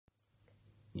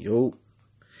Yo,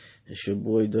 it's your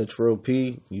boy Dutch Real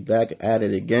P. We back at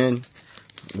it again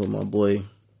with my boy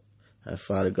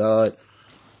Father God.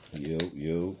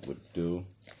 Yo, what do?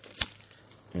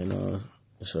 And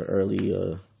it's an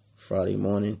early Friday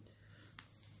morning.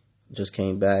 Just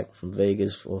came back from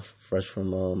Vegas, fresh from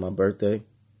my birthday.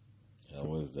 How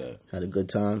was that? Had a good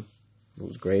time. It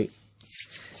was great.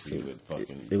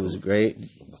 It was great.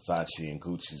 Versace and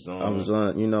Gucci's on. I was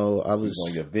on your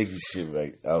Biggie shit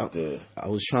right out there. I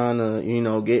was trying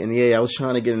to, I was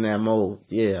trying to get in that mode.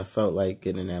 Yeah, I felt like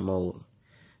getting in that mode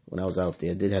when I was out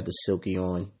there. I did have the Silky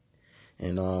on.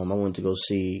 And I went to go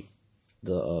see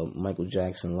the Michael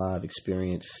Jackson live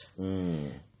experience.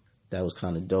 That was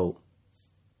kind of dope.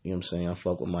 You know what I'm saying? I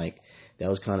fuck with Mike. That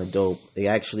was kind of dope. They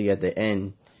actually, at the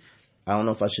end, I don't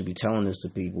know if I should be telling this to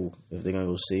people if they're going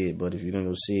to go see it, but if you're going to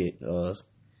go see it,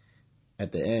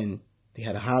 at the end, they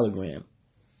had a hologram.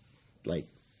 Like,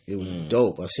 it was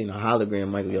dope. I seen a hologram,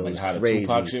 Michael. Yo, like it was how crazy. The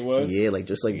Tupac shit was? Yeah, like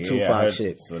just like the Tupac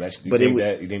shit. So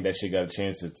you think that shit got a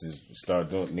chance to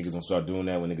start doing, niggas gonna start doing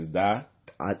that when niggas die?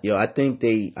 I think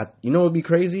you know what would be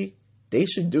crazy? They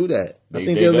should do that. I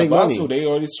think they'll make money. They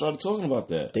already started talking about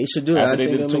that. They should do that. After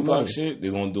they did the Tupac shit,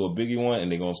 they're gonna do a Biggie one,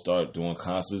 and they're gonna start doing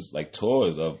concerts, like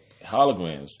tours of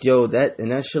holograms. Yo, that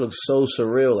shit looks so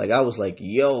surreal. Like, I was like,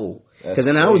 yo. Because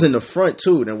then I was in the front,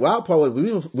 too. The wild part was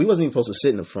we wasn't even supposed to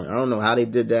sit in the front. I don't know how they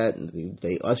did that.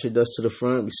 They ushered us to the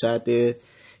front. We sat there.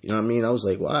 You know what I mean? I was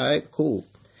like, well, all right, cool.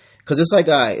 Because it's like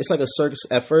a circus.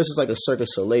 At first, it's like a Circus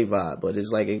Soleil vibe, but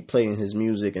it's like they playing his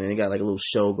music, and then they got like a little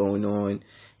show going on,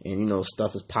 and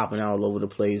stuff is popping out all over the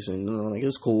place, and like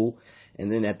it's cool.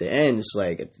 And then at the end, it's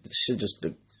like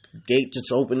the gate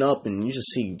just open up, and you just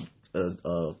see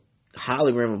a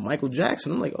hologram of Michael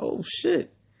Jackson. I'm like, oh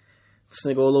shit, this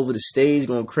nigga all over the stage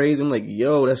going crazy. I'm like,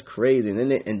 yo, that's crazy.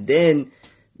 And then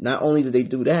not only did they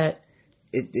do that,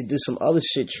 it did some other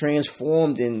shit,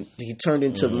 transformed, and he turned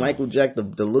into Michael Jack, the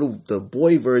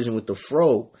boy version with the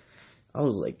fro. I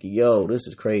was like, yo, this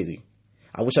is crazy.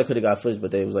 I wish I could have got footage,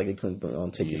 but they was like they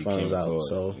couldn't take your phones out.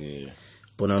 So, yeah.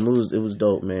 But it was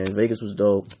dope, man. Vegas was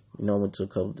dope. I went to a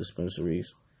couple of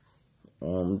dispensaries.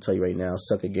 I'm gonna tell you right now,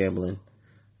 sucker gambling.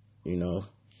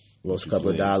 Lost a couple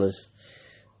of dollars.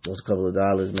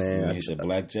 Man. You hit the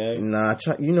blackjack? Nah, I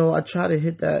try to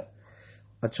hit that.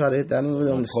 I didn't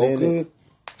really understand it.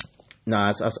 Nah,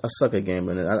 I suck at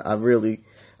gambling.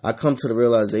 I come to the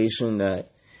realization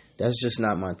that that's just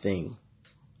not my thing.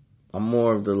 I'm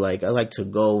more of I like to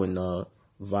go and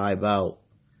vibe out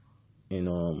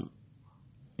and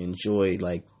enjoy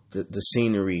like the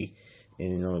scenery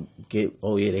and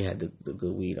they had the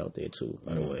good weed out there too,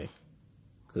 by the way.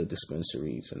 Good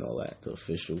dispensaries and all that, the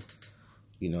official,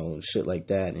 shit like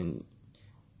that, and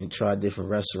try different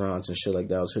restaurants and shit like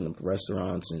that. I was hitting up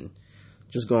restaurants and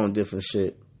just going different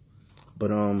shit.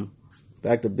 But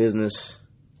back to business.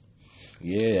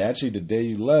 Yeah, actually, the day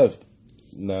you left,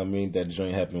 that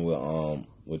joint happened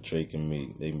with Drake and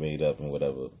me. They made up and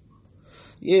whatever.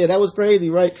 Yeah, that was crazy,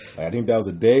 right? I think that was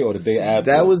the day or the day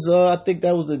after. That was, I think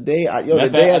that was the day. It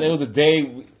was the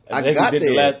day. I got there.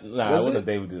 It wasn't the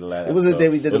day we did the last episode. It was the day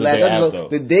we did the last episode.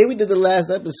 The day we did the last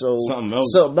episode, something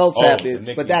else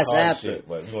happened, but that's after. Shit,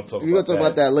 but we're going to talk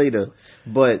about that later.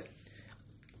 But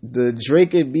the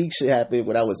Drake and Meek shit happened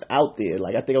when I was out there.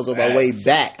 Like, I think I was on my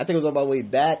way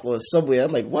back. Or somewhere.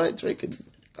 I'm like, what? Drake?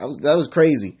 That was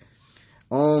crazy.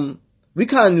 We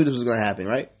kind of knew this was going to happen,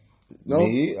 right? No?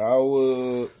 Me,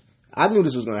 I knew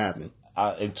this was going to happen.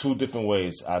 In two different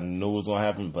ways. I knew it was going to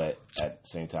happen, but at the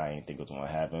same time, I didn't think it was going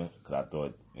to happen because I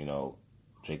thought,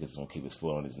 Drake was going to keep his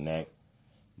foot on his neck.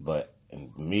 But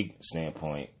in Meek's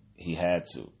standpoint, he had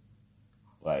to.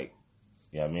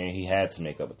 He had to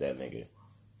make up with that nigga.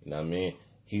 You know what I mean?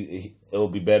 It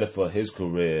would be better for his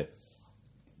career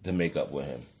to make up with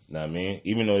him. You know what I mean?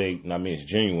 Even though it's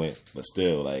genuine, but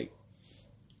still,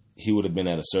 he would have been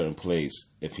at a certain place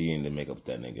if he didn't make up with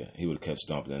that nigga. He would have kept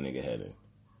stomping that nigga head in.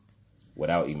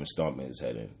 Without even stomping his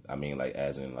head in. I mean,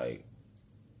 as in,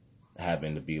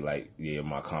 having to be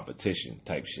my competition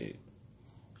type shit.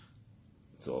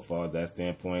 So, as far as that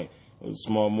standpoint, it was a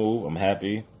small move. I'm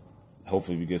happy.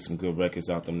 Hopefully, we get some good records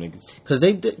out them niggas. Because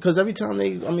every time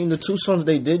the two songs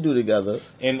they did do together,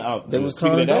 and they was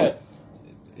speaking of that,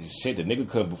 shit, the nigga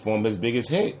couldn't perform his biggest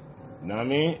hit. You know what I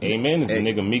mean? Amen is the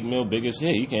nigga Meek Mill biggest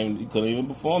hit. He couldn't even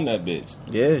perform that bitch.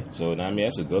 Yeah. So,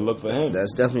 that's a good look for him.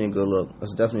 That's definitely a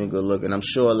good look. And I'm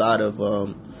sure a lot of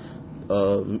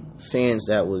fans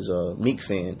that was Meek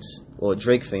fans or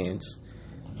Drake fans,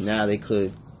 now they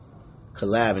could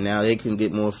collab and now they can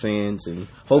get more fans. And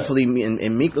hopefully,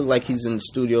 and Meek look like he's in the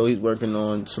studio. He's working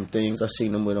on some things. I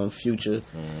seen him with Future.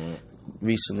 Mm-hmm.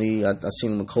 recently. I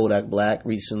seen him with Kodak Black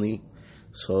recently.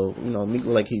 So, Meek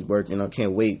look like he's working. I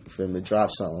can't wait for him to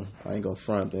drop something. I ain't gonna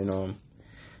front. And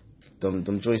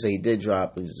them joints that he did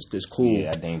drop is cool.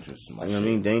 Yeah, Dangerous. You know what I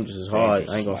mean? Dangerous is hard.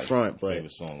 I ain't gonna front, but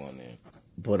favorite song on there.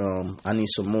 But I need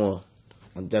some more.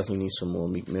 I definitely need some more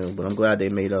Meek Mill. But I'm glad they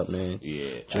made up, man.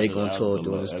 Yeah, Drake on tour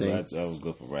doing his thing. That was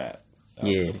good for rap.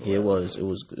 It was. It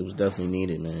was definitely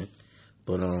needed, man.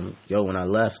 But when I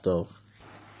left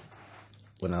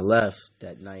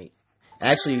that night,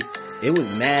 actually, it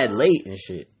was mad late and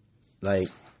shit. Like,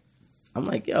 I'm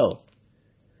like, yo,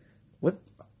 what?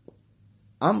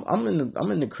 I'm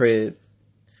in the crib.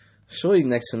 Shorty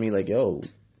next to me, like, yo,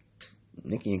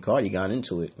 Nicki and Cardi got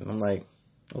into it, and I'm like,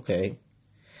 okay,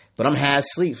 but I'm half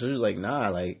asleep. So she was like, nah,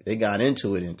 like they got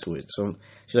into it. So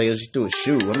she's like, yo, she threw a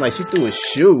shoe. I'm like, she threw a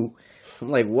shoe. I'm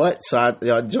like, what? So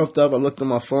I jumped up. I looked on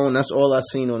my phone. That's all I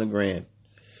seen on the gram.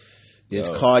 It's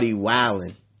Cardi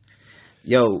wilding.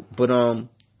 Yo, but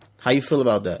how you feel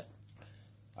about that?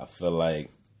 I feel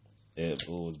like it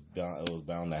was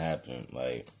bound to happen.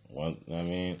 Like,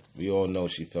 we all know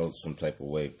she felt some type of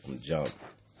way from jump.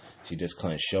 She just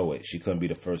couldn't show it. She couldn't be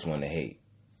the first one to hate.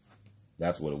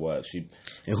 That's what it was.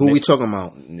 And who we talking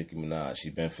about? Nicki Minaj.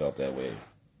 She been felt that way.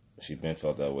 She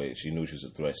knew she was a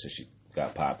threat, so she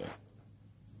got popping.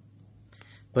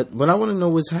 But what I want to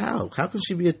know is how. How can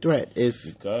she be a threat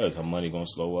because her money gonna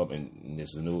slow up, and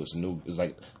it's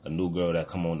like a new girl that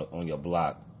come on your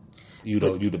block. You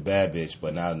the bad bitch,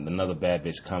 but now another bad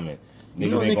bitch coming.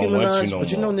 Niggas ain't gonna want you no more.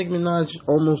 But you know, Nicki Minaj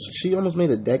almost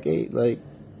made a decade. Like,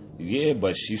 yeah,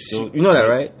 but she still. You know that,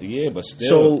 right? Yeah, but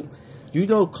still. So,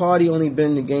 Cardi only been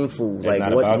in the game for like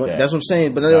what? That's what I'm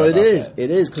saying. But no, it is. It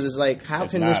is because it's like, how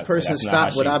can this person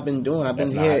stop what I've been doing? I've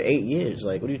been here 8 years.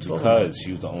 Like, what are you talking about? Because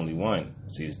she was the only one.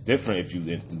 See, it's different if you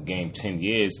in the game 10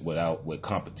 years with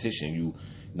competition. You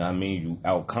know what I mean? You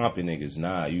out comping niggas.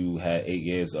 Nah, you had 8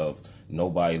 years of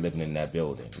nobody living in that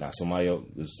building. Now somebody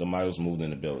else moved in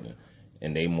the building,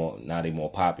 and they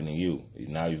more popping than you.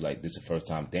 Now you're like, this is the first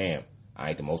time. Damn, I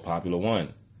ain't the most popular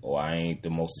one, or I ain't the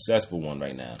most successful one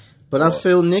right now. But I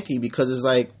feel Nicki because it's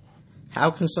like,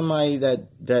 how can somebody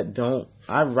that don't?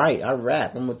 I write, I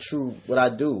rap, I'm a true what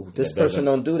I do. This person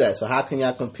don't do that. So how can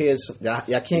y'all compare?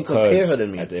 Y'all can't compare her to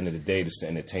me. At the end of the day, it's the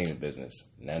entertainment business.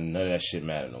 Now none of that shit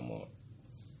matter no more.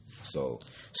 So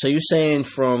you're saying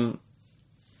from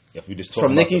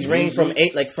Nicki's reign from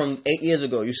 8 years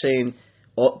ago, you're saying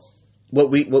what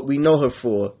we know her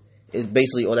for is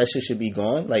basically all that shit should be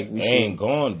gone. Like it ain't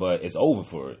gone, but it's over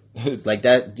for it. Like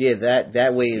that, yeah.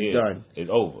 That way is done. It's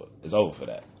over. It's over for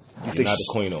that. You're not the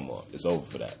queen no more. It's over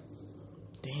for that.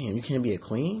 Damn, you can't be a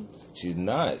queen. She's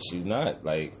not. She's not.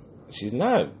 Like, she's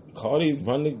not. Cardi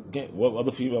run the game. What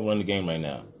other female run the game right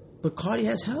now? But Cardi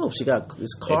has help. She got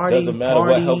Cardi. It doesn't matter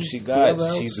what help she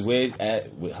got. She's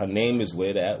her name is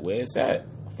where it's at.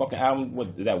 Fucking album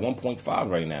with that 1.5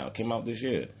 right now. It came out this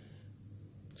year.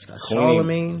 She got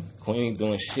Charlamagne. Queen ain't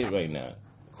doing shit right now.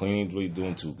 Queen ain't really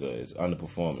doing too good. It's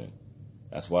underperforming.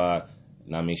 That's why.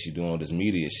 You know what I mean? She doing all this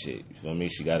media shit. You feel me?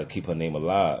 She got to keep her name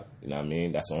alive. You know what I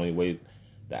mean? That's the only way.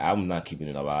 The album's not keeping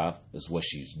it alive. It's what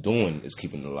she's doing is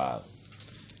keeping it alive.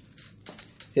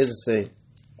 Here's the thing.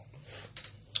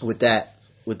 With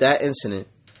that incident,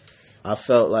 I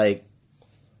felt like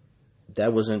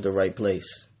that wasn't the right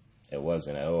place. It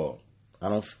wasn't at all.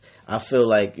 I feel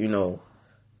like, it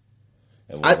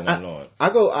wasn't at all. I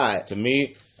go, all right. To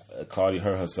me, Cardi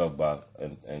hurt herself by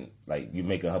and like you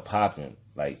making her popping.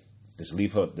 Like, just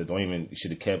leave her. You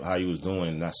should have kept how you was doing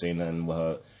and not say nothing with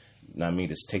her. You know what I mean?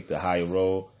 Just take the higher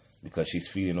role because she's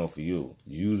feeding off of you.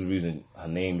 You the reason her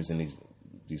name is in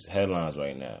these headlines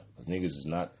right now. Niggas is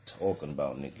not talking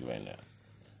about Nicki right now.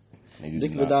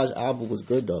 Nicki Minaj's album was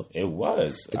good though. It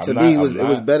was. To me, it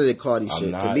was better than Cardi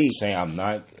shit. To me, I'm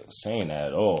not saying that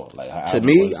at all. Like, to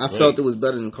me, I felt it was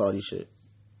better than Cardi shit.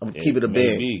 I'm gonna keep it a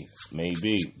band.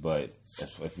 Maybe, but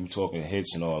if you talking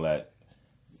hits and all that,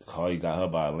 Cardi got her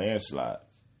by a landslide.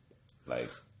 Like,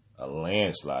 a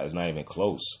landslide. It's not even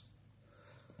close.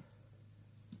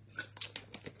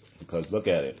 Because look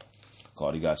at it.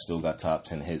 Cardi still got top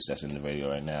 10 hits that's in the radio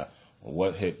right now.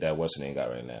 What hit that what's her name got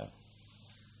right now?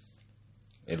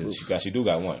 It is. She do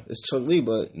got one. It's Chuck Lee,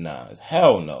 but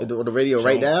hell no. On the radio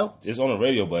right now? It's on the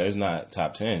radio, but it's not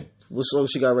top 10. What song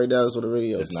she got right now is on the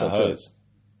radio? It's not hers.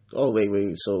 Oh wait.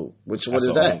 So what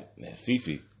is that?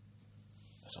 Fifi.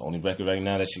 That's the only record right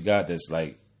now that she got that's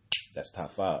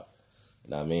top 5. You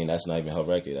know what I mean? That's not even her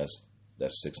record.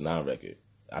 That's 6ix9ine record.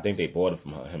 I think they bought it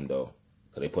from him though.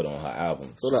 Because they put it on her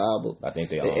album. So the album. I think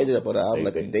they ended up on the album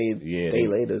a day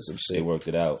later or some shit. They worked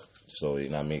it out. So, you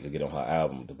know what I mean, could get on her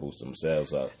album to boost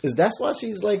themselves up. Is that's why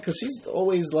she's like, because she's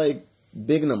always like,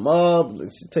 bigging them up,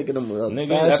 taking them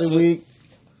Fashion Week.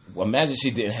 Well, imagine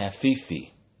she didn't have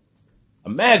Fifi.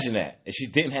 Imagine that if she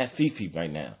didn't have Fifi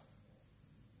right now.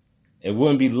 It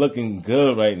wouldn't be looking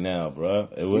good right now, bro.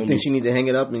 You think she need to hang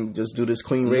it up and just do this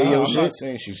clean radio shit? I'm not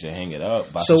saying she should hang it up.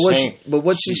 So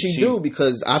what should she do?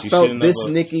 Because I felt this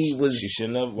Nicki was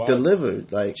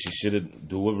delivered. Like she should have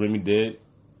do what Remy did.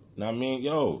 Know what I mean?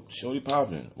 Yo, shorty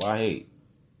popping. Why hate?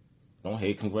 Don't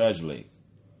hate, congratulate.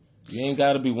 You ain't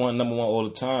got to be number one all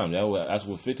the time. That's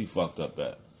what 50 fucked up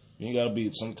at. You ain't got to be,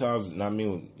 sometimes, not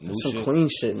me, that's some queen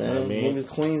shit, man. You know what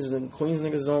I mean? Queens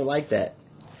niggas don't like that.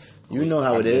 You know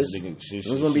how it is. It's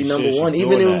gonna be number one.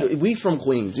 Even we from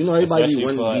Queens. You know everybody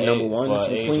want to be number one. It's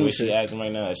some queen shit. She acting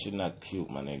right now, that shit not cute,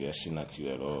 my nigga. That shit not cute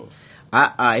at all.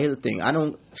 Here's the thing. I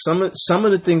don't. Some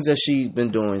of the things that she's been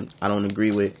doing, I don't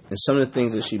agree with, and some of the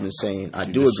things that she's been saying, I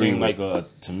do agree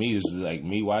with. To me, it's like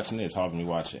me watching it. It's hard for me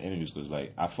watching interviews because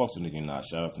like I fucked with Nicki Minaj.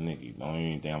 Shout out to Nicki. Don't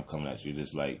even think I'm coming at you.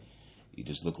 You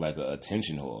just look like an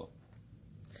attention whore.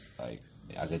 Like.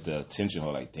 I get the attention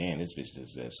whore like, damn, this bitch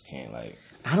just can't like.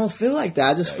 I don't feel like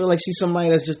that. I just feel like she's somebody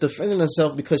that's just defending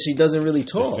herself because she doesn't really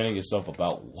talk. Defending yourself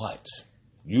about what?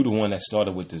 You the one that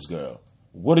started with this girl.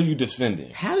 What are you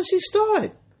defending? How did she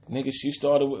start? Nigga, she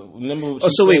started with. Remember?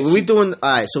 So we doing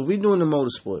all right. So we doing the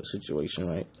motorsport situation,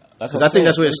 right? Because I think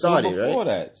that's where it started, right? Before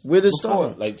that, where did it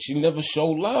start? Like she never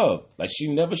showed love. Like she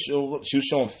was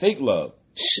showing fake love.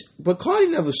 But Cardi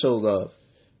never showed love.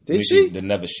 Did she? They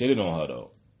never shitted on her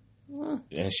though.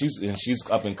 And she's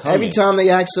up and coming. Every time they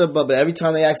ask her about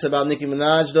Nicki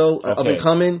Minaj though, up and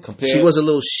coming, she was a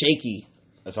little shaky.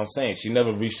 That's what I'm saying. She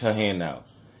never reached her hand out.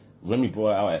 Remy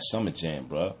brought her out at Summer Jam,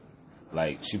 bro.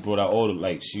 Like she brought out all the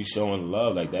like she's showing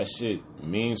love. Like that shit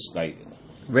means like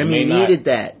Remy needed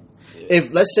that.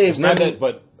 If let's say if not that,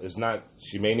 but it's not.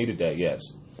 She may needed that, yes.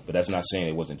 But that's not saying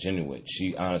it wasn't genuine.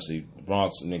 She honestly,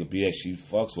 Bronx nigga BX, she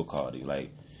fucks with Cardi.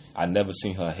 Like I never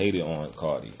seen her hate it on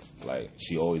Cardi. Like,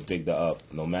 she always bigged her up.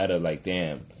 No matter, like,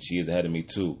 damn, she is ahead of me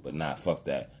too. But nah, fuck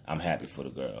that. I'm happy for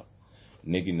the girl.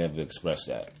 Nicki never expressed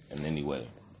that in any way.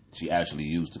 She actually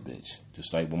used the bitch.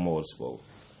 Just like with Motorsport.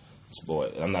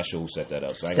 Boy, I'm not sure who set that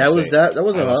up. So that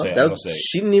wasn't her.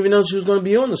 She didn't even know she was going to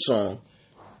be on the song.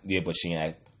 Yeah, but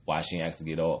why she ain't asked to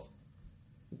get off?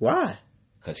 Why?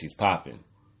 Because she's popping.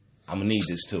 I'm going to need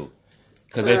this too.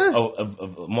 Because a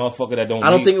motherfucker that don't I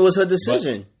don't think it was her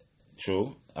decision.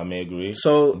 True. I may agree.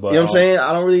 So, but, you know what I'm saying?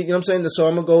 I don't really, you know what I'm saying? So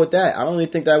I'm going to go with that. I don't really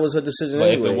think that was her decision but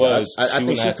anyway. If it was, I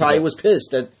think she probably was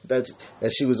pissed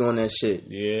that she was on that shit.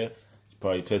 Yeah. She's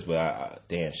probably pissed, but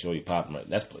damn, sure you popping.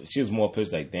 She was more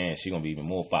pissed like, damn, she going to be even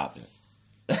more popping.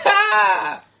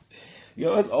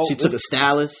 Yo, it's over. She took a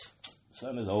stylist.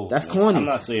 Son, it's over. That's corny. I'm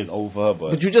not saying it's over for her,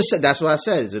 but you just said that's what I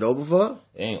said. Is it over for her?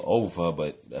 It ain't over for her,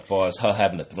 but as far as her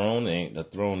having the throne is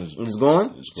gone. It's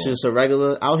gone. She's just a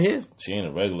regular out here. She ain't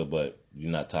a regular, but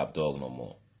you're not top dog no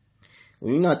more.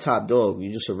 Well, you're not top dog.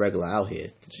 You're just a regular out here.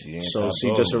 She ain't so top she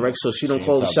dog, just a regular. So she don't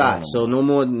call the shots. No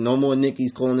so no more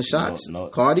Nicki's calling the shots. No,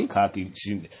 Cardi, cocky.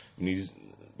 She needs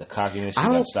the cockiness. She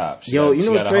got to stop. You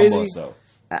know what's crazy?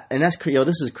 And that's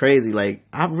this is crazy. Like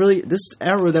this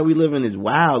era that we live in is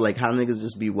wild. Like how niggas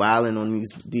just be wilding on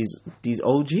these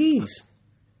OGs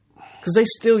because they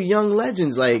still young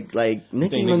legends. Like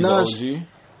Nicki Minaj.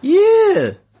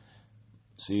 Yeah.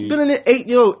 See, been in it 8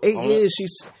 years.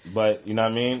 She's. But you know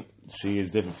what I mean. See,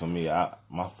 it's different for me.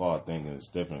 My fault thinking is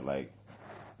different. Like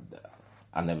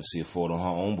I never see a Ford on her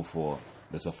own before.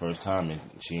 That's her first time, and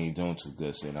she ain't doing too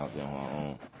good sitting out there on her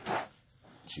own.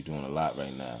 She doing a lot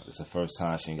right now. It's the first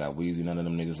time she ain't got Weezy. None of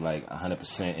them niggas like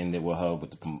 100% in there with her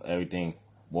with everything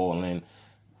walling.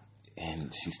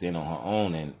 And she's staying on her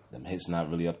own. And them hits not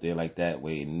really up there like that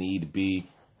where it need to be.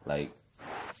 Like,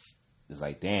 it's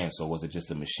like, damn, so was it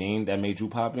just a machine that made you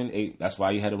poppin'? That's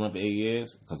why you had to run for 8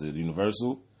 years? Because of the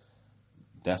Universal?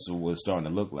 That's what it was starting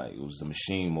to look like. It was the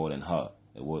machine more than her.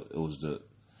 It was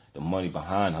the money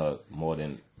behind her more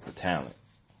than the talent.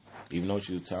 Even though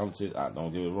she was talented, I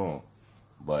don't get it wrong.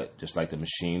 But just like the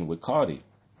machine with Cardi,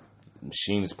 the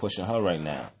machine is pushing her right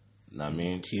now. You know what I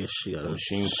mean? Yeah, the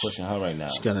machine is pushing her right now.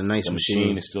 She got a nice the machine. The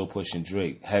machine is still pushing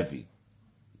Drake heavy.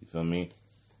 You feel me?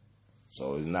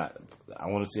 So it's not. I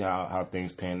want to see how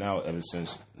things pan out ever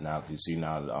since now. You see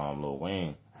now Lil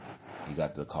Wayne, he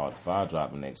got the Card 5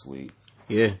 dropping next week.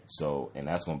 Yeah. So and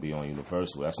that's gonna be on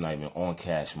Universal. That's not even on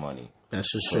Cash Money.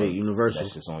 That's just straight Universal.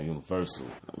 That's just on Universal.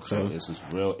 Okay. So it's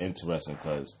just real interesting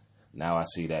because. Now I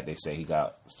see that they say he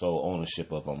got sole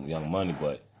ownership of Young Money,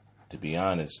 but to be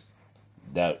honest,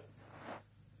 that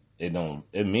it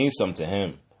means something to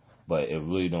him, but it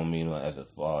really don't mean as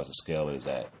far as the scale is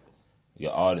that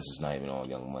your artist is not even on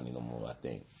Young Money no more. I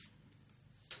think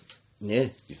Yeah.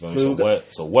 You feel me?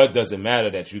 So what does it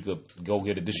matter that you could go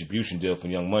get a distribution deal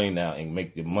from Young Money now and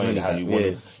make the money how you want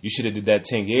it? You should have did that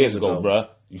 10 years ago, bruh.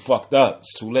 You fucked up.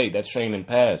 It's too late. That training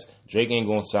passed. Drake ain't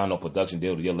gonna sign no production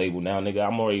deal to your label now,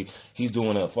 nigga. He's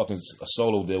doing a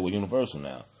solo deal with Universal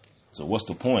now. So what's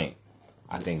the point?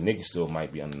 I think Nicki still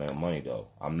might be under Young Money though.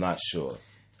 I'm not sure.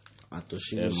 I thought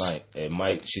she It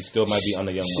might. She still might be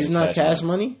under Young Money. She's not Cash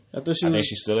Money? I think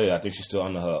she still is. I think she's still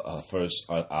under her first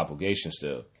obligation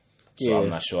still. So I'm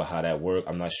not sure how that worked.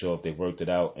 I'm not sure if they worked it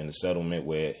out in the settlement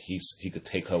where he could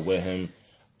take her with him.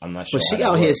 I'm not sure. But she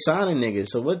out here signing niggas.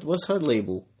 So what's her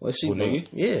label? What's she doing?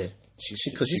 Yeah. She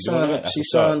said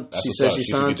she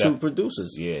signed 2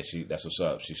 producers. Yeah, that's what's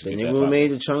up. She should the nigga who made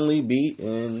the Chung Lee beat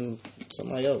and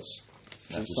somebody else.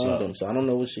 She signed them. So I don't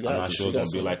know what she got. I'm not sure it's gonna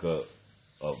be like a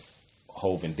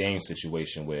Hov and Dame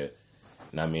situation where,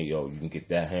 I mean, yo, you can get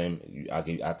that him.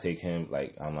 I take him.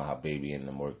 Like I don't know how Baby and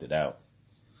them worked it out.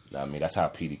 I mean, that's how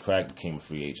Petey Crack became a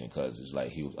free agent because it's like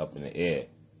he was up in the air.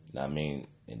 I mean,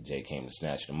 and Jay came to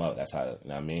snatch him up. That's how.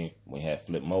 I mean, when he had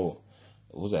Flip Mo,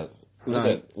 what was that?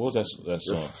 What was that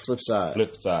song? Flip Side.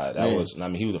 Flip Side. That was. I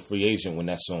mean, he was a free agent when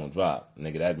that song dropped.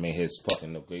 Nigga, that made his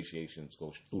fucking negotiations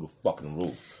go through the fucking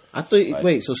roof. I thought. Like,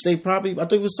 wait, so State Property? I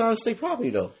thought he was signed State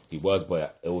Property though. He was,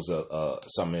 but it was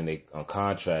something in they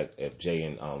contract. If Jay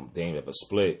and Dame ever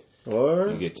split,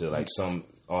 you get to like some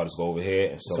artists go over here,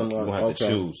 and so you gonna have to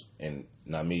choose. And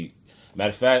not me. Matter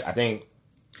of fact, I think.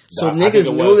 So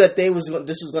niggas knew that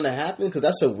this was gonna happen because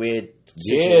that's a weird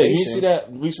situation. Yeah, you see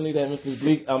that recently that Memphis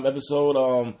Bleak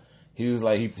episode. He was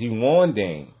like he warned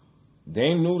Dame.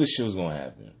 Dame knew this shit was gonna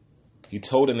happen. He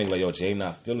told the nigga like, yo, Jay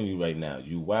not feeling you right now.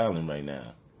 You wilding right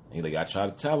now. And he like, I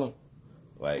tried to tell him,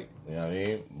 like, you know what I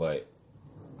mean. But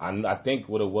I think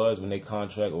what it was when they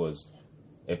contract was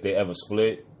if they ever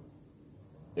split,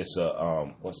 it's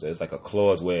a it's like a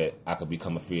clause where I could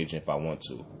become a free agent if I want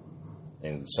to.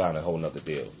 And sign a whole nother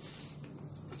deal.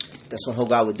 That's when Ho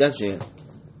got with Def Jam.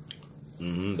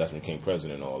 That's when King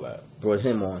President and all that. Brought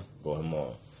him on.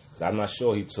 I'm not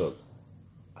sure he took.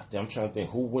 I'm trying to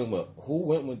think who went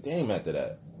with Dame after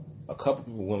that. A couple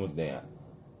people went with Dame.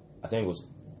 I think it was.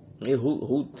 Yeah,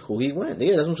 who he went?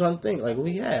 Yeah, that's what I'm trying to think. Like who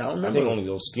he had. I don't remember. I think only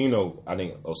Oskino. I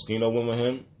think Oskino went with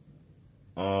him.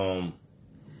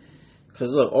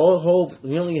 Cause look,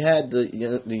 he only had the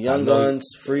Young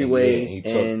Guns, Freeway,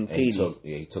 and Petey.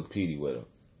 He took Petey with him.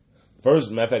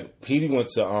 First, matter of fact, Petey went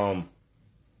to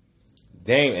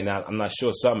Dame, and I'm not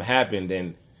sure something happened.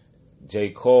 Then Jay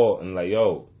called and like,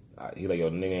 yo, he like, yo,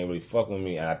 the nigga ain't really fucking with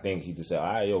me, and I think he just said, all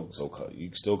right, yo, so you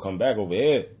can still come back over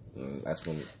here. And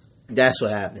that's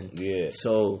what happened. Yeah.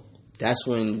 So that's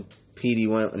when Petey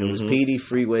went, and it was Petey,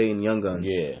 Freeway, and Young Guns.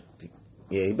 Yeah.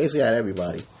 Yeah, he basically had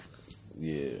everybody.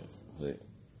 Yeah. But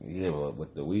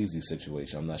with the Weezy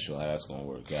situation, I'm not sure how that's gonna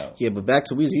work out. Yeah, but back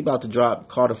to Weezy, he about to drop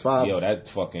Carter 5.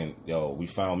 We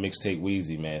found mixtape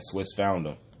Weezy, man. Swiss found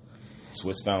him.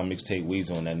 Swiss found mixtape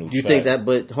Weezy on that new track. You think that?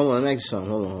 But hold on, let me ask you something.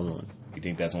 Hold on. You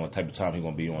think that's on the type of time he's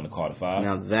gonna be on the Carter 5?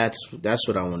 Now that's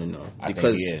what I want to know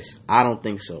because I think he is. I don't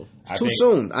think so. It's too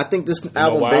soon. I think this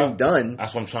album been done.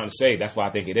 That's what I'm trying to say. That's why I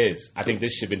think it is. I think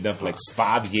this shit been done for like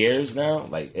 5 years now.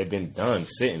 Like it been done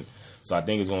sitting. So I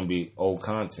think it's gonna be old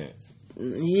content.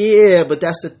 Yeah, but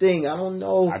that's the thing. I don't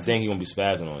know. I think he's gonna be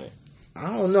spazzing on it. I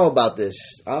don't know about this.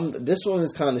 This one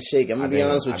is kind of shaky. I'm gonna be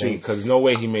honest with you. Because there's no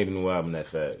way he made a new album that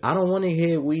fast. I don't want to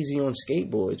hear Wheezy on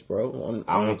skateboards, bro.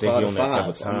 I don't think he's on that type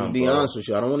of time. I'm gonna be honest with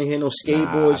you. I don't want to hear no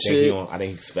skateboard shit. I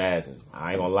think he's spazzing.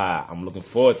 I ain't gonna lie. I'm looking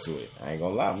forward to it.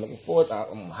 I'm looking forward.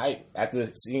 I'm hyped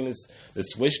after seeing the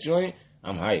Swiss joint.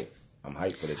 I'm hyped. I'm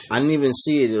hyped for this shit. I didn't even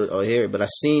see it or hear it, but I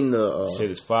seen the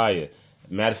shit is fire.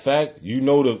 Matter of fact, you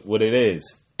know what it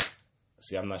is.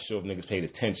 See, I'm not sure if niggas paid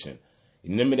attention.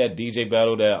 You remember that DJ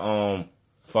battle that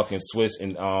fucking Swiss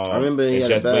and I remember he had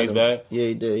Just Blaze back? Yeah,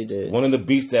 he did. One of the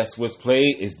beats that Swiss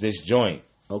played is this joint.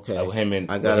 Okay, with him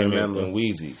and I gotta remember and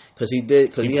Weezy because he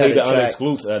had a track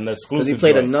exclusive. Because he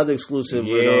played another exclusive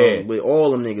with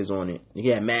all them niggas on it. He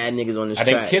had mad niggas on this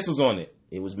track. I think Kiss was on it.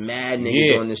 It was mad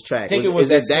niggas on this track. I think it was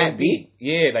that beat?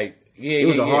 Yeah, like. Yeah, it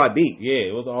was a hard beat. Yeah,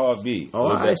 it was a hard beat. Oh,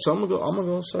 all right, so I'm gonna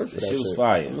go search for that. Shit was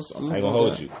fire. I ain't gonna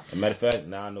hold you. As a matter of fact,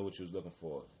 now I know what you was looking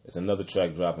for. It's another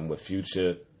track dropping with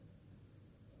Future.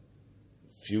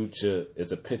 Future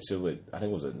is a picture with I think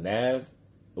it was a Nav.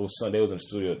 It was Sunday. It was in the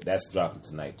studio. That's dropping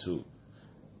tonight too.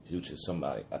 Future,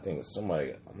 somebody. I think it's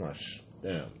somebody. I'm not sure.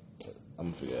 Damn,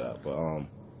 I'm gonna figure it out. But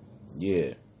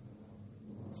yeah,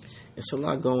 it's a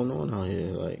lot going on out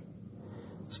here. Like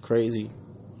it's crazy.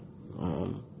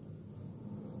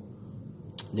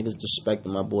 Niggas disrespecting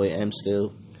my boy M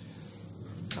still.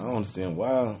 I don't understand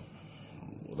why.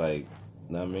 Like,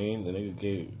 know what I mean? The nigga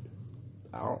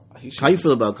How you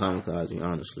feel about Kamikaze,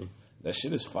 honestly? That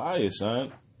shit is fire,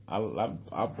 son.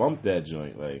 I bumped that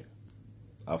joint. Like,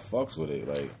 I fucks with it.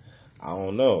 Like, I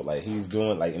don't know. Like, he's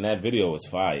doing, like, in that video, it's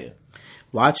fire.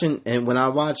 Watching, and when I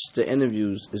watch the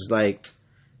interviews, it's like,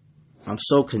 I'm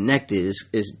so connected.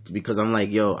 It's because I'm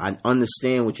like, yo, I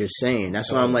understand what you're saying.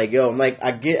 That's why I'm like, yo, I'm like,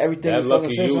 I get everything. That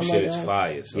Lucky You shit is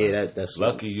fire, son. Yeah, that's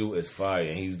Lucky You is fire.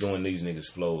 And he's doing these niggas'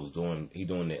 flows. He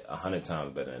doing it 100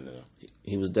 times better than them.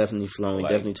 He was definitely flowing.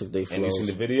 Like, he definitely took their flows. And you seen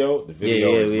the video? The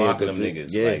video is mocking them niggas.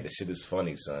 Yeah. Like, the shit is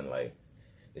funny, son. Like,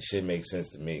 the shit makes sense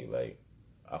to me. Like,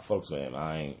 I fucks with him.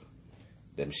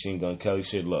 That Machine Gun Kelly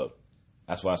shit, look.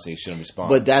 That's why I say he shouldn't respond.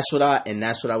 But that's what I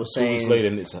was saying. 2 weeks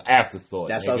later, it's an afterthought.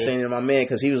 That's what I was saying to my man,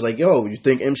 because he was like, yo, you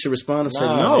think M should respond? I said,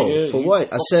 no. Nigga, for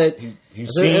what? I said, you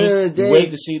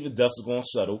wait to see if the dust is going to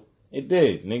settle. It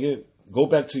did, nigga. Go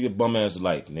back to your bum ass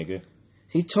life, nigga.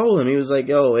 He told him, he was like,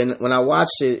 yo, and when I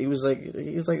watched it, he was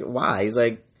like, why? He's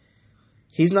like,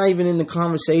 he's not even in the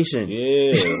conversation.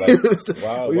 Yeah, like,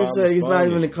 why you said he's not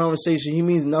even in the conversation. He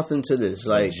means nothing to this.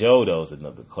 Like, Joe, though, is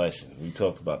another question. We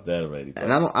talked about that already.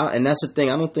 And and that's the thing.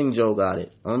 I don't think Joe got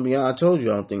it. I told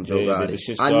you I don't think Joe got it.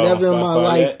 I never in my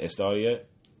life. It started yet?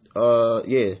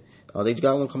 Yeah. They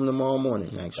got one coming tomorrow morning.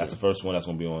 Actually, that's the first one that's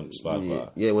gonna be on Spotify.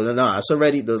 Yeah. Well, no, it's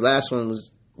already. The last one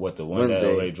was. What, the one Wednesday.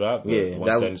 That already dropped? Yeah,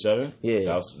 177. Yeah,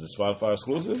 that was the Spotify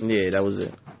exclusive. Yeah, that was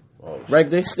it. Oh, right,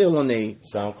 they still on the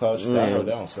SoundCloud. I heard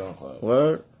that on SoundCloud.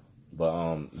 Word.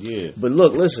 But yeah. But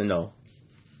look, listen though.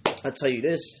 I tell you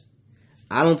this,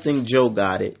 I don't think Joe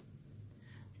got it.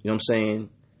 You know what I'm saying?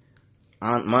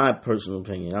 My personal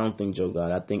opinion, I don't think Joe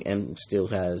got it. I think M still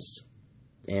has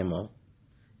ammo.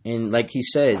 And like he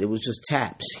said, it was just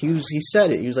taps. He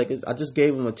said it. He was like, I just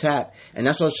gave him a tap, and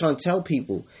that's what I was trying to tell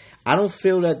people. I don't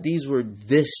feel that these were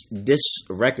diss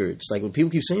records. Like when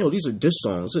people keep saying, "Oh, these are diss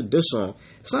songs," it's a diss song.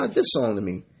 It's not a diss song to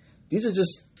me. These are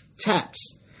just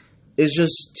taps. It's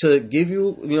just to give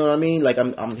you, you know what I mean? Like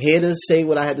I'm here to say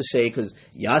what I had to say because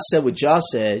y'all said what y'all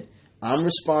said. I'm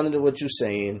responding to what you're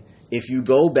saying. If you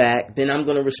go back, then I'm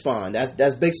gonna respond.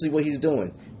 That's basically what he's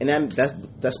doing, and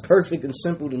that's perfect and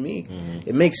simple to me. Mm-hmm.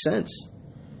 It makes sense.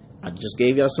 I just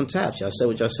gave y'all some taps. Y'all said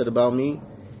what y'all said about me,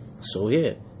 so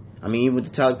yeah. I mean, even with the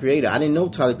Tyler Creator, I didn't know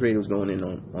Tyler Creator was going in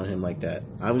on him like that.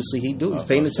 Obviously, he do. He's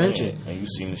paying attention. And you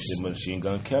seen the shit Machine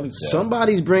Gun Kelly said.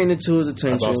 Somebody's bringing it to his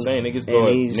attention. That's what I'm saying.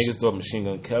 Niggas thought Machine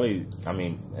Gun Kelly,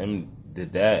 him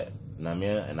did that. You know what I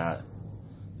mean?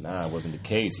 And it wasn't the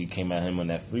case. He came at him on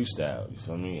that freestyle. You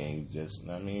feel me? And he just,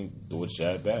 threw a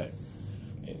jab back.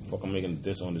 And fuck, I'm making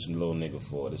this on this little nigga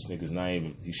for. This nigga's not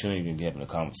even, he shouldn't even be having a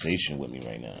conversation with me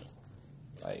right now.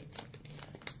 Like,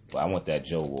 but I want that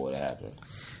Joe war to happen.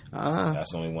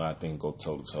 That's the only one I think go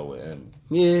toe to toe with him.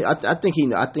 Yeah, I think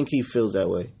he feels that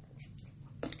way.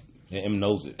 Yeah, M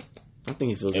knows it. I think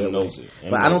he feels that way.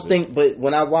 But I don't think. But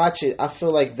when I watch it, I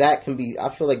feel like that can be. I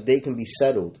feel like they can be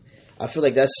settled. I feel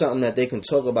like that's something that they can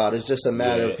talk about. It's just a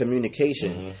matter of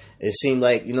communication. Mm-hmm. It seemed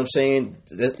like, you know what I'm saying,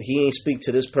 that he ain't speak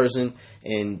to this person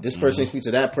and this person ain't speak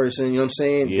to that person. You know what I'm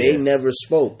saying? Yeah. They never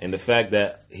spoke. And the fact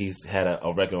that he's had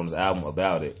a record on his album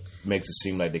about it makes it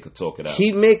seem like they could talk it out.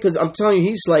 Because I'm telling you,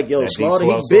 he's like, yo, Slaughter,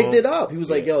 he bigged it up. He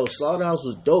was like, yo, Slaughterhouse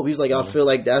was dope. He was like, I feel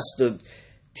like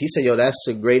he said, yo, that's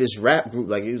the greatest rap group.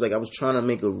 Like, he was like, I was trying to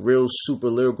make a real super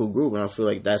lyrical group, and I feel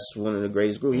like that's one of the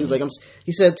greatest groups. He was like,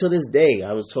 he said, to this day,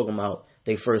 I was talking about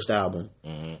their first album.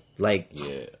 Mm-hmm. Like,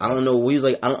 I don't know. He was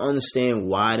like, I don't understand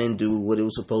why I didn't do what it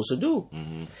was supposed to do.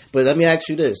 Mm-hmm. But let me ask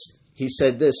you this. He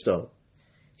said this, though.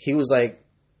 He was like,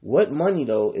 what money,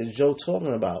 though, is Joe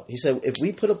talking about? He said, if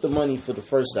we put up the money for the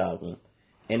first album,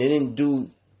 and it didn't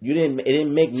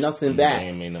make nothing back. It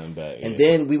didn't make nothing back. And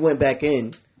then we went back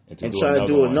in and try to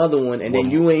do another one, and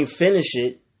then you ain't finish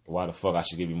it. Why the fuck I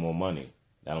should give you more money?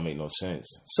 That don't make no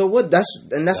sense. So what? That's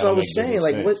what I was saying.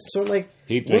 Like, what? So like,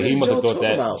 he must have thought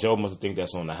that about? Joe must think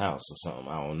that's on the house or something.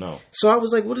 I don't know. So I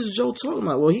was like, what is Joe talking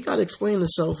about? Well, he got to explain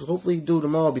himself. Hopefully, he do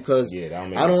tomorrow because I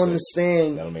don't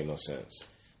understand. That don't make no sense.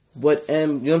 But you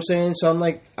know what I'm saying? So I'm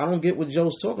like, I don't get what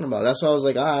Joe's talking about. That's why I was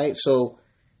like, all right. So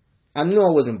I knew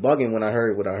I wasn't bugging when I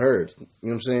heard what I heard. You know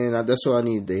what I'm saying? That's what I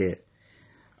needed to hear.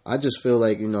 I just feel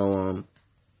like, niggas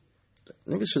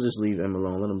should just leave M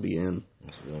alone. Let him be M.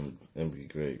 M be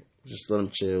great. Just let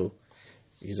him chill.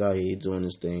 He's out here doing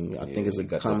his thing. I think it's a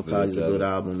Kamikaze is a good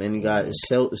album, and it's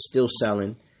still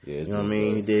selling. Yeah, you know what I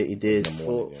mean? He did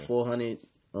 400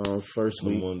 first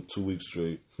week. Number one 2 weeks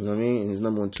straight. You know what I mean? And his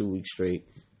number 1 2 weeks straight.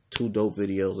 2 dope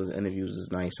videos and interviews is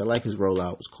nice. I like his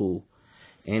rollout. It's cool.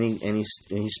 And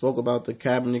he spoke about the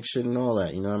Kaepernick shit and all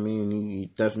that. You know what I mean? He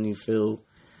definitely feel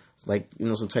like,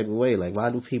 some type of way. Like,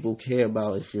 why do people care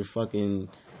about if you're fucking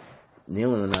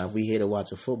kneeling or not. We here to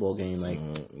watch a football game. Like, you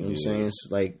know what I'm saying? It's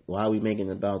like, why are we making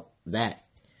it about that?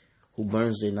 Who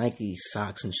burns their Nike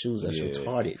socks and shoes? That's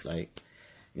retarded. Like,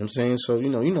 you know what I'm saying? So, you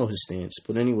know his stance.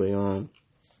 But anyway,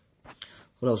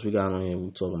 what else we got on here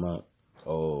we talking about?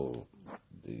 Oh,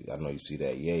 I know you see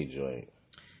that Ye joint.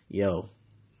 Yo.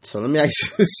 So let me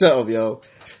ask you something, yo.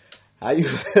 How you...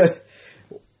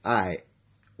 Alright.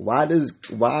 Why is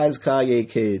Kanye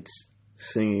kids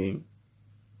singing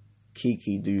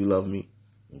Kiki, Do You Love Me?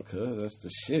 Because that's the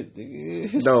shit,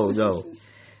 nigga. No.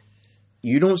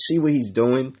 You don't see what he's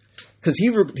doing? Because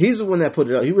he's the one that put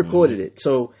it up. He recorded it.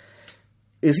 So,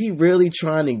 is he really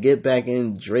trying to get back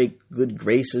in Drake good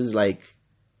graces, like,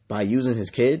 by using his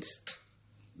kids?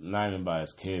 Not even by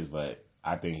his kids, but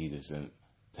I think he just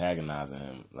antagonizing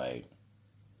him. Like,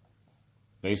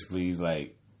 basically, he's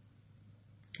like...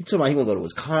 You talking about he gonna go to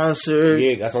his concert?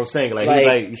 Yeah, that's what I'm saying. Like he's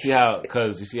like, you see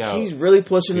how he's really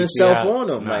pushing himself on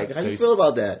him. Like, how you feel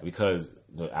about that? Because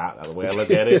the way I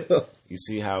look at it, you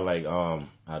see how like how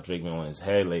Drake been on his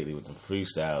head lately with the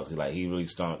freestyles. He really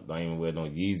don't even wear no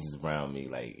Yeezys around me.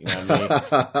 Like, you know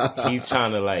what I mean? He's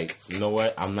trying to like, you know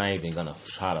what? I'm not even gonna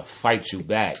try to fight you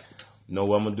back. You know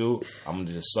what I'm gonna do? I'm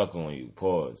gonna just suck on you.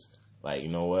 Pause. Like, you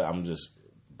know what? I'm just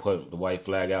put the white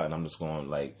flag out and I'm just going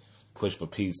like push for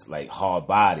peace, like hard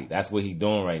body. That's what he's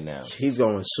doing right now. He's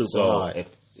going super hard. If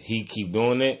he keep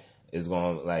doing it, it's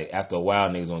going to, like, after a while,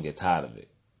 niggas going to get tired of it.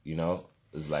 You know?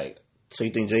 It's like... So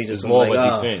you think Jay just more like,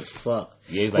 of a defense. Fuck.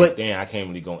 Yeah, he's like, damn, I can't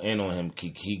really go in on him.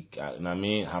 You know what I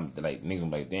mean? Like,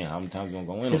 niggas like, damn, how many times you going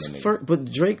to go in on him?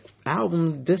 But Drake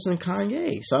album dissing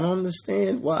Kanye, so I don't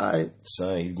understand why.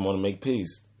 Son, he want to make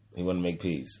peace. He want to make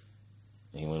peace.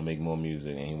 He want to make more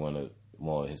music, and he want to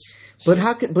more of his... But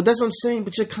but that's what I'm saying.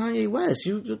 But you're Kanye West.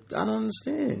 I don't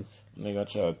understand. Nigga, I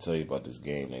try to tell you about this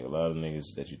game, nigga. A lot of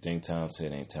niggas that you think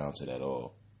talented ain't talented at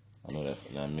all. I know that.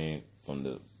 You know what I mean? From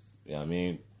the, you know what I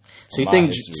mean? So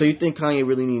you think Kanye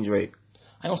really needs Drake?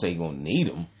 I don't say he gonna need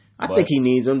him. I think he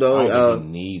needs him though. I don't think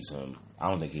he needs him. I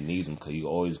don't think he needs him because you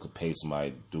always could pay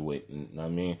somebody to do it. You know what I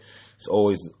mean? It's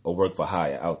always a work for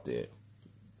hire out there.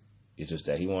 It's just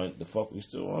that he want the fuck. We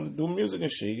still want to do music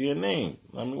and shit. Get a name.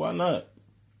 I mean, why not?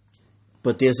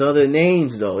 But there's other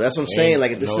names though. That's what I'm saying.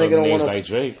 Like if this nigga don't want to, like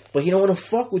Drake, but he don't want to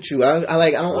fuck with you. I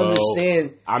don't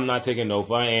understand. I'm not taking no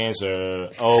for an answer.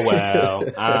 Oh well,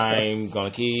 I'm gonna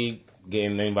keep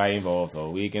getting anybody involved so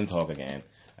we can talk again.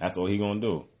 That's what he gonna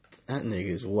do. That nigga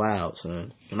is wild,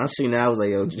 son. When I seen that, I was like,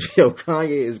 yo, Kanye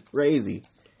is crazy.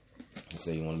 He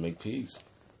said you want to make peace.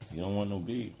 You don't want no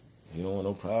beef. You don't want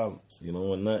no problems. You don't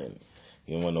want nothing.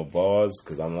 You don't want no bars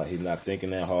because he's not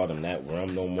thinking that hard. I'm not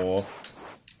realm no more.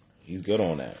 He's good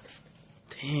on that.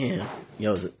 Damn.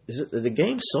 Yo, is the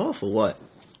game soft or what?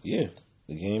 Yeah.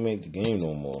 The game ain't the game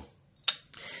no more.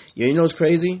 Yo, you know what's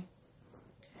crazy?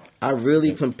 I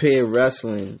really compare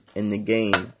wrestling and the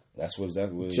game. That's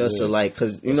exactly what it just is. To like,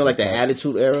 because, you know, like the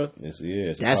Attitude Era? That's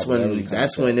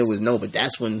when it was, but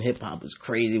that's when hip-hop was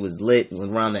crazy, it was lit. It was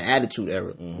around the Attitude Era.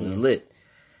 It was lit.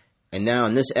 And now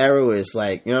in this era where it's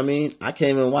like, you know what I mean? I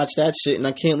can't even watch that shit and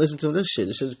I can't listen to this shit.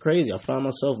 This shit's crazy. I find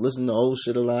myself listening to old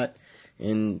shit a lot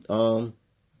and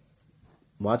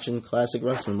watching classic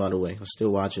wrestling, by the way. I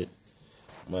still watch it.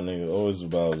 My nigga, always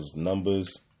about his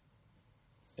numbers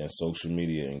and social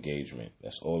media engagement.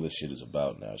 That's all this shit is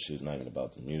about now. Shit's not even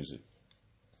about the music.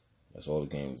 That's all the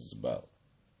game is about.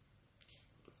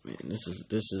 Man, this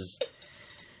is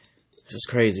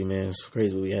crazy, man. It's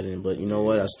crazy what we had in. But you know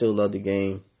what? I still love the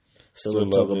game. Still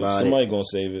talk about it. Somebody gonna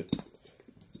save it.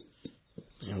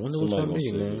 I wonder what's gonna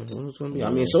be, man. I wonder what's gonna be. I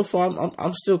mean, so far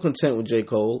I'm still content with J.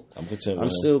 Cole. I'm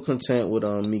still content with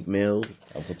Meek Mill.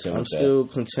 I'm still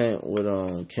content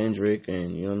with Kendrick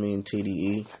and, you know what I mean,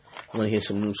 TDE. I want to hear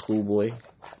some new Schoolboy.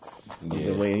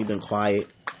 Yeah. He been quiet.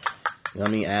 You know what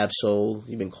I mean? Ab-Soul.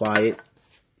 He been quiet.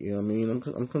 You know what I mean?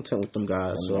 I'm content with them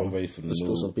guys. I'm ready for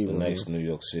the next New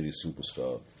York City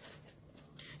superstar.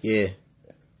 Yeah.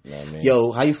 You know what I mean?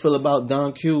 Yo, how you feel about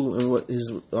Don Q and what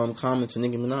his comment to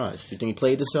Nicki Minaj? You think he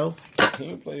played himself? He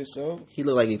didn't play himself. He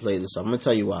looked like he played himself. I'm gonna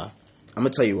tell you why.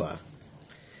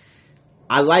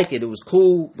 I like it. It was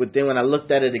cool, but then when I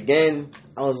looked at it again,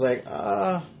 I was like,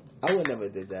 I would never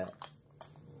did that.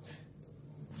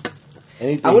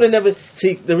 I would have never.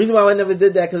 See, the reason why I never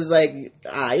did that because like,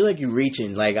 you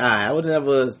reaching. Like, I would have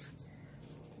never.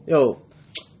 Yo,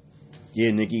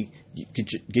 yeah, Nicki,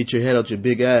 get your head out your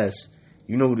big ass.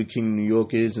 You know who the king of New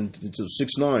York is, and it's a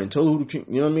 6ix9ine. Tell who the king.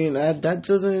 You know what I mean? That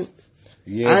doesn't.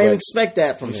 Yeah, I didn't expect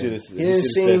that from him. He didn't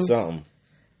seem. Said something.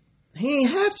 He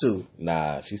ain't have to.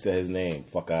 Nah, she said his name.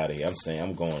 Fuck out of here. I'm saying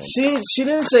I'm going. She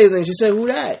didn't say his name. She said, who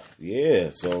that? Yeah,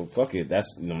 so fuck it.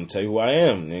 That's I'm gonna tell you who I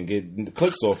am and get the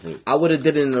clicks off it. I would have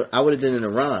did it in a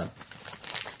rhyme.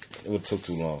 It would have took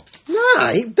too long.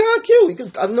 Nah, Don Q.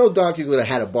 I know Don Q would have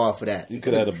had a bar for that. You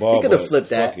could have had a bar. He could have flipped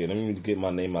that. Fuck it. Let me get my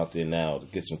name out there now to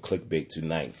get some clickbait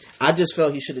tonight. I just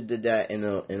felt he should have did that in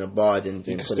a bar. You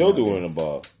can still do it in a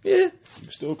bar. Yeah,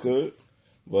 you still could.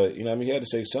 But you know, what I mean, he had to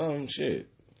say something. Shit,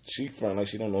 she front like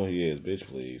she don't know who he is. Bitch,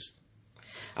 please.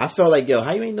 I felt like, yo,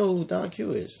 how you ain't know who Don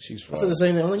Q is? She's I said the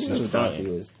same thing. I don't know who Don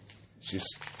Q is.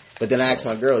 But then I asked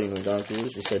my girl, you know who Don Q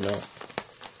is? She said no.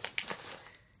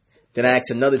 Then I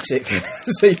asked another chick, I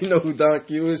said, you know who Don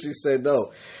Q is? She said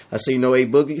no. I said, you know A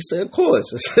Boogie? She said, of course.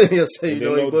 I said, you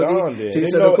know A Boogie? She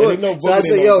said, of course. So I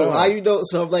said, yo, how you know?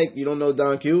 So I'm like, you don't know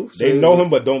Don Q? They know him,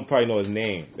 but don't probably know his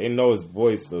name. They know his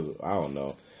voice. So I don't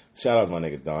know. Shout out to my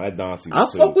nigga Don. That Don season I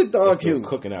fuck with Don Q.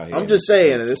 Cooking out here. I'm just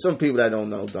saying, there's some people that don't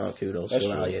know Don Q though. That's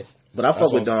still true. out here. But I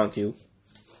fuck with Don Q.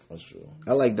 That's true.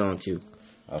 I like Don Q.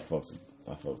 I fuck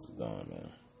with Don, man.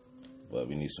 But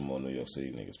we need some more New York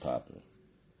City niggas popping.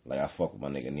 Like I fuck with my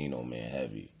nigga Nino, man,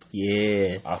 heavy.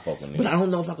 Yeah. I fuck with Nino. But I don't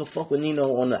know if I can fuck with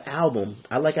Nino on the album.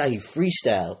 I like how he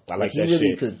freestyle. I like he that really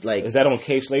shit. could like. Is that on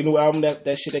K Slay new album?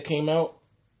 That shit that came out.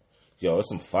 Yo, it's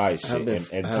some fire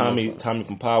shit. And Tommy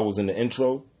from Power was in the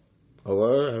intro. Oh,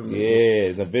 what? Yeah,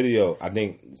 it's a video. I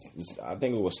think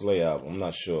it was Slay album. I'm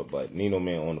not sure, but Nino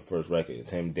Man on the first record. It's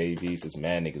him, Dave East. It's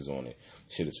mad niggas on it.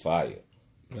 Shit is fire.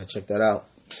 Yeah, check that out.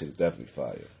 Shit is definitely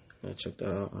fire. Yeah, check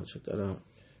that out. I'll check that out.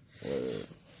 Word.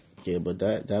 Yeah, but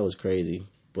that was crazy.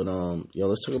 But yo,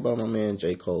 let's talk about my man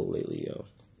J. Cole lately, yo.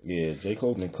 Yeah, J.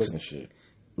 Cole been cooking shit.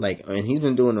 Like, and he's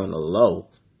been doing it on the low.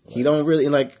 Right. He don't really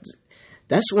like.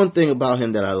 That's one thing about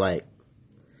him that I like.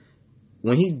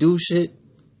 When he do shit,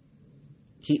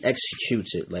 he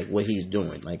executes it like what he's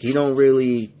doing. Like he don't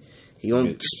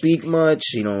speak much.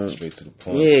 He don't. Straight to the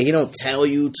point. Yeah, he don't tell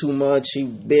you too much. He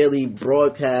barely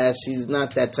broadcasts. He's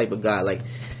not that type of guy. Like.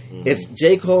 If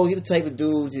J. Cole, he the type of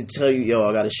dude to tell you, yo,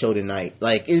 I got a show tonight.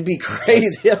 Like, it'd be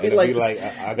crazy. I'd be like,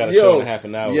 I got a show in half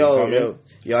an hour. Yo,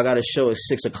 I got a show at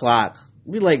 6 o'clock.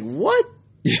 Be like, what?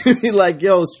 Be like,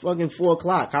 yo, it's fucking 4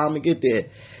 o'clock. How I'm gonna get there?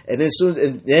 And then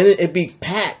it'd be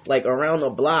packed, like, around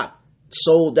the block,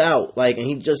 sold out. Like, and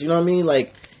he just, you know what I mean?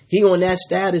 Like, he on that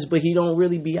status, but he don't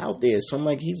really be out there. So I'm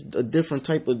like, he's a different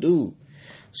type of dude.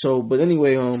 So, but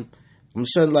anyway, I'm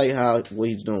starting to like what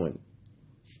he's doing.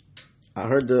 I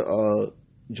heard the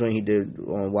joint he did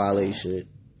on Wale shit.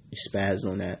 He spazzed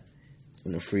on that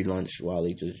in the free lunch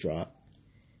Wale just dropped.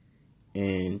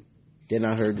 And then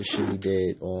I heard the shit he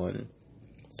did on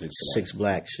Six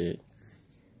Black shit.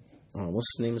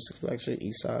 What's the name of Six Black shit?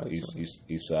 East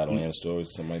Side on Am Stories,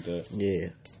 something like that.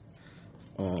 Yeah.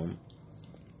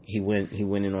 He went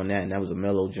in on that, and that was a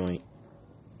mellow joint.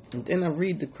 And then I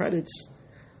read the credits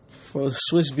for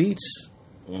Swiss Beats.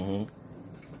 Mm-hmm.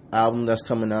 Album that's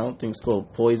coming out. I think it's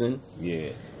called Poison.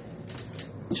 Yeah.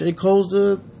 J. Cole's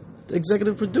the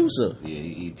executive producer. Yeah,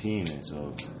 he EP'ing it,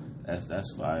 so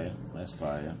that's fire. That's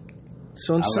fire.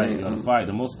 So I'm saying, like fire.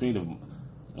 The most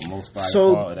fire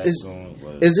so part of that song.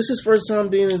 Is this his first time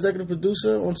being an executive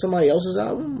producer on somebody else's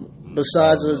album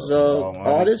besides his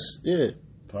artist? Yeah.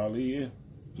 Probably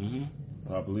yeah.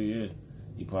 Probably yeah.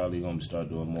 He probably gonna start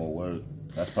doing more work.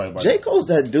 That's probably J. Cole's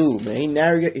that dude, man.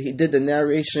 He did the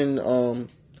narration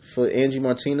for Angie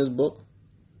Martinez's book.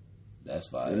 That's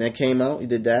fine. And that came out. He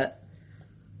did that.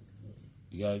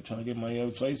 You gotta try to get money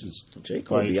other places. J.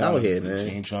 Cole be out here, man.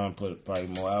 He ain't trying to put probably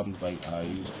more albums like how he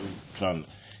used to. Trying to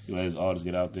let his artists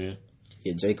get out there.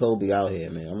 Yeah, J. Cole be out here,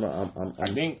 man. I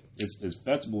think it's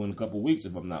festival in a couple of weeks,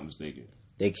 if I'm not mistaken.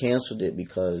 They canceled it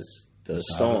because the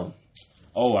storm.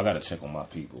 Oh, I gotta check on my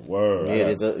people. Word. Yeah,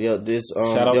 shout out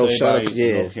to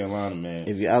North Carolina, man.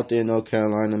 If you're out there in North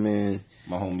Carolina, man.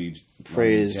 My homie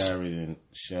Prayers. Jared and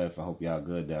Chef, I hope y'all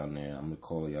good down there. I'm gonna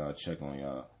call y'all, check on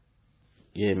y'all.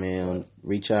 Yeah, man.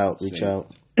 Reach out.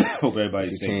 Hope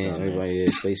everybody's safe. Everybody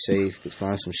stay safe.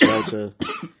 Find some shelter.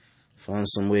 Find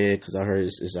somewhere, because I heard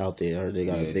it's out there. I heard they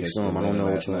got a big storm. I don't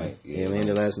know which one. Yeah, it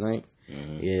landed last night.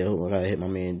 Mm-hmm. Yeah, I gotta hit my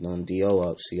man D.O.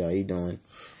 up, see how he doing.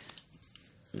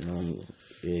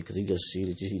 Yeah, because he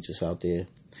just out there.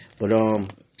 But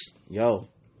yo,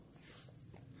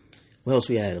 what else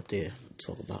we had up there to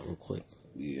talk about real quick?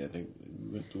 Yeah, I think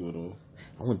we went through it all.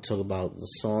 I want to talk about the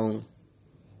song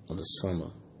of the summer,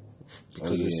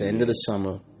 because it's the end of the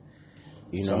summer.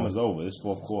 Summer's over. It's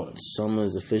fourth quarter. Summer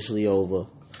is officially over.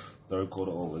 Third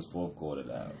quarter over. It's fourth quarter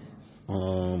now.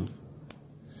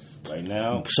 Right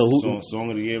now, so song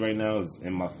of the year right now is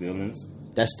 "In My Feelings."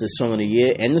 That's the song of the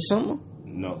year and the summer.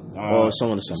 No. Or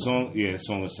Song of the Summer? Song of the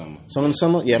Summer. Song of the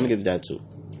Summer? Yeah, I'm going to give you that too.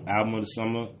 Album of the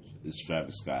Summer is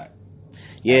Travis Scott.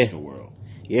 Yeah. World.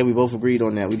 Yeah, we both agreed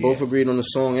on that. We both agreed on the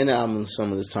song and the album of the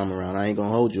summer this time around. I ain't going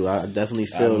to hold you. I definitely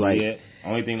feel like... Yeah.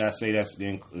 Only thing that I say that's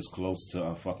is close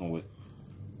to fucking with...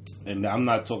 And I'm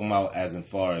not talking about as in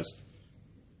far as,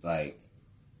 like...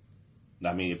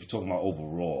 I mean, if you're talking about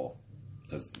overall,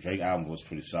 because Drake album was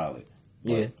pretty solid.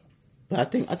 Yeah. But I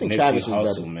think Nipsey Travis Hussle,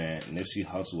 was better. man. Nipsey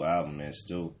Hussle album, man.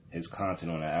 Still, his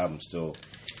content on that album still...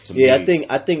 Yeah, I think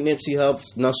Nipsey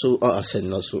Hussle. I said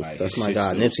Nussle. Like, that's my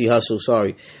guy. Nipsey Hussle.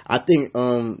 Sorry, I think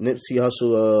Nipsey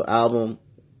Hussle album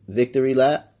Victory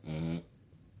Lap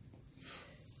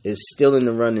is still in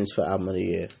the runnings for album of the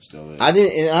year. Still is. I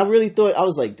really thought, I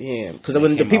was like, damn, because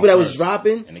when the people that was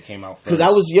dropping, and it came out because I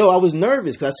was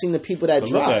nervous because I seen the people that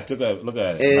dropped. Look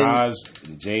at it. Nas,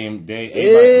 J.M.D.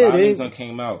 Everybody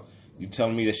came out. You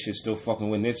telling me that shit still fucking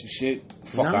with Nipsey shit?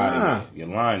 Fuck out of here. You're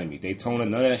lying to me. Daytona,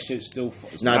 none of that shit still...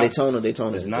 Daytona.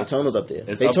 Daytona's up there.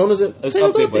 Daytona's up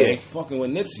there, but it ain't fucking with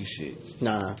Nipsey shit.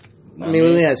 Nah. I mean, we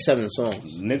only had 7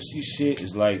 songs. Nipsey shit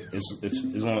is like...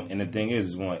 It's on, and the thing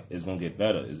is, it's gonna get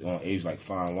better. It's gonna age like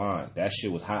fine wine. That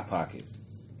shit was Hot Pockets.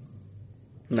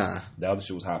 Nah. The other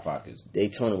shit was Hot Pockets.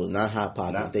 Daytona was not Hot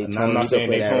Pockets. I'm not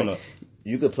saying Daytona.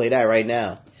 You could play that right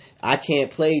now. I can't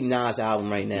play Nas'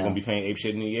 album right now. You gonna be playing Ape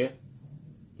Shit in the year?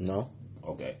 No.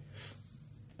 Okay.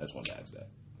 I just want to ask that.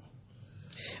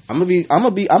 I'm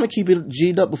gonna keep it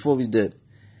G'd up before we did.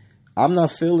 I'm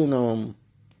not feeling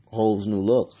Hove's new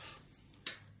look.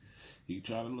 You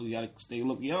gotta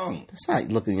look young. That's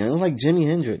not looking young. Like Jimi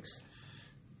Hendrix.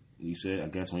 You said, I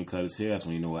guess when he cut his hair, that's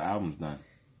when you know what album's done.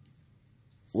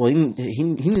 Well, he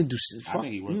need to do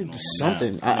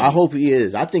something. I hope he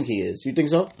is. I think he is. You think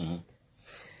so? Mm-hmm.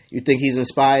 You think he's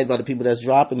inspired by the people that's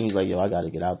dropping? He's like, yo, I got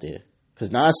to get out there.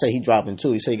 Because Nas say he dropping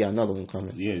 2. He say he got another one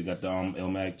coming. Yeah, he got the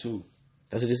Illmatic 2.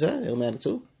 That's what he said? Illmatic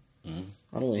 2? Mm-hmm.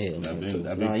 I don't want to hear Illmatic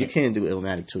 2. Nah, you can't do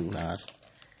Illmatic 2, Nas.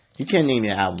 You can't name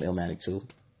your album Illmatic 2.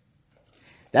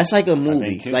 That's like a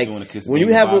movie. Like when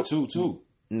you have a... too.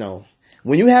 No.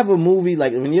 When you have a movie,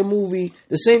 like when your movie...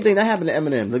 The same thing that happened to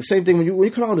Eminem. Like the same thing when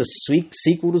you come out with a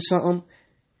sequel to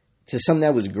something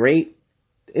that was great,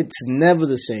 it's never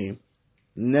the same.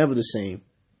 Never the same.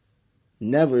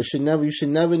 Never. You should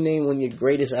never name one of your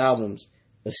greatest albums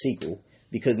a sequel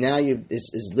because now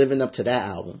it's living up to that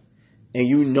album, and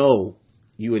you know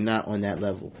you are not on that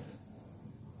level.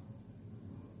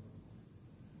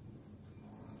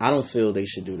 I don't feel they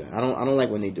should do that. I don't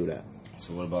like when they do that.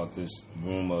 So what about this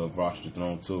rumor of Watch the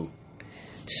Throne 2?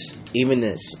 Even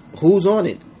this, who's on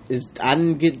it? I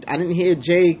didn't hear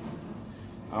Jay.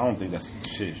 I don't think that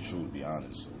shit is true, to be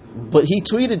honest. But he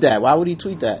tweeted that. Why would he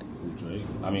tweet that? Drake?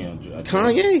 I mean,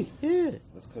 Kanye. Yeah.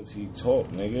 That's because he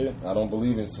talked, nigga. I don't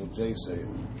believe it until Jay say it.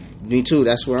 Me too.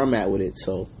 That's where I'm at with it.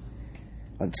 So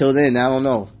until then, I don't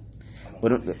know.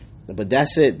 But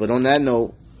that's it. But on that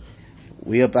note,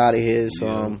 we up out of here. So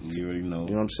you already know.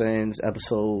 You know what I'm saying? It's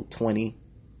episode 20.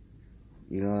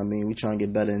 You know what I mean? We trying to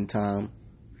get better in time.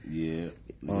 Yeah.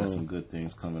 We got some good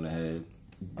things coming ahead.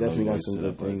 Definitely got some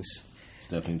good things.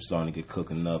 Definitely starting to get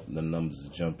cooking up. The numbers is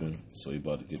jumping, so we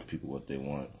about to give people what they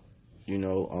want. You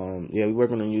know, we're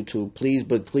working on YouTube.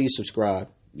 Please subscribe.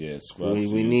 Yeah, subscribe to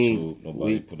YouTube.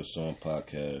 Nobody put us on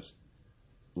podcast.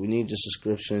 We need the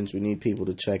subscriptions. We need people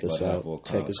to check us out.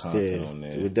 Check us there.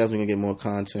 We're definitely gonna get more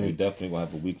content. We definitely gonna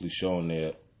have a weekly show on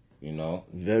there. You know,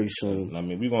 very soon. I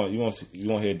mean, you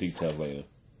gonna hear details later.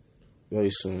 Very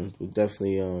soon. We're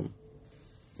definitely in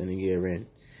a year in.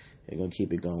 We're gonna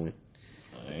keep it going.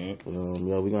 But,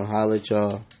 we're gonna holler at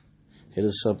y'all. Hit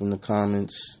us up in the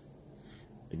comments.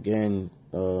 Again,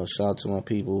 shout out to my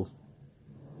people.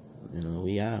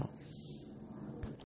 We out.